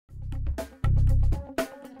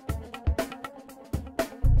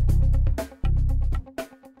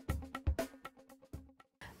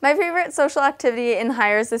My favorite social activity in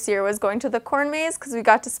HYRS this year was going to the corn maze because we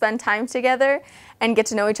got to spend time together and get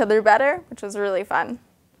to know each other better, which was really fun.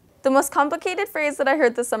 The most complicated phrase that I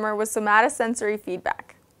heard this summer was somatosensory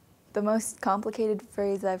feedback. The most complicated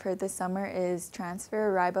phrase I've heard this summer is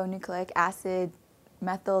transfer ribonucleic acid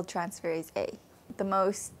methyltransferase A. The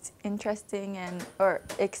most interesting or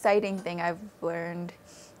exciting thing I've learned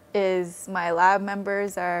is my lab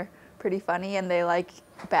members are pretty funny and they like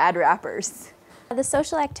bad rappers. The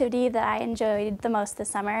social activity that I enjoyed the most this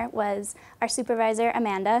summer was our supervisor,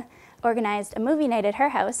 Amanda, organized a movie night at her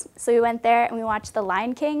house. So we went there and we watched The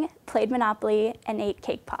Lion King, played Monopoly, and ate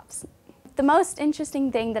cake pops. The most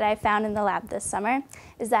interesting thing that I found in the lab this summer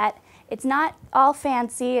is that it's not all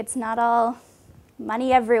fancy, it's not all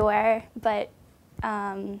money everywhere, but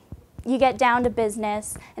you get down to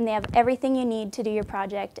business and they have everything you need to do your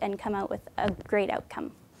project and come out with a great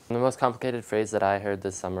outcome. The most complicated phrase that I heard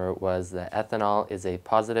this summer was that ethanol is a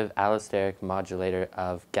positive allosteric modulator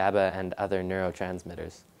of GABA and other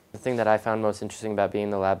neurotransmitters. The thing that I found most interesting about being in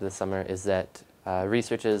the lab this summer is that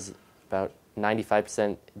research is about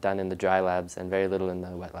 95% done in the dry labs and very little in the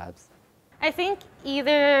wet labs. I think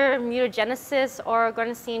either mutagenesis or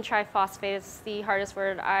guanosine triphosphate is the hardest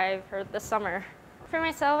word I've heard this summer. For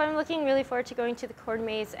myself, I'm looking really forward to going to the corn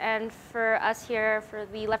maze, and for us here, for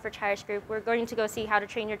the Lethbridge HYRS group, we're going to go see How to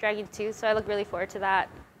Train Your Dragon 2, so I look really forward to that.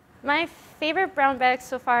 My favorite brown bag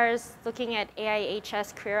so far is looking at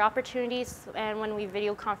AIHS career opportunities and when we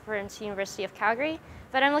video conference University of Calgary,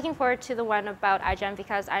 but I'm looking forward to the one about iGEM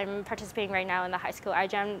because I'm participating right now in the high school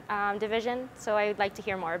iGEM division, so I would like to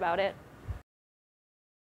hear more about it.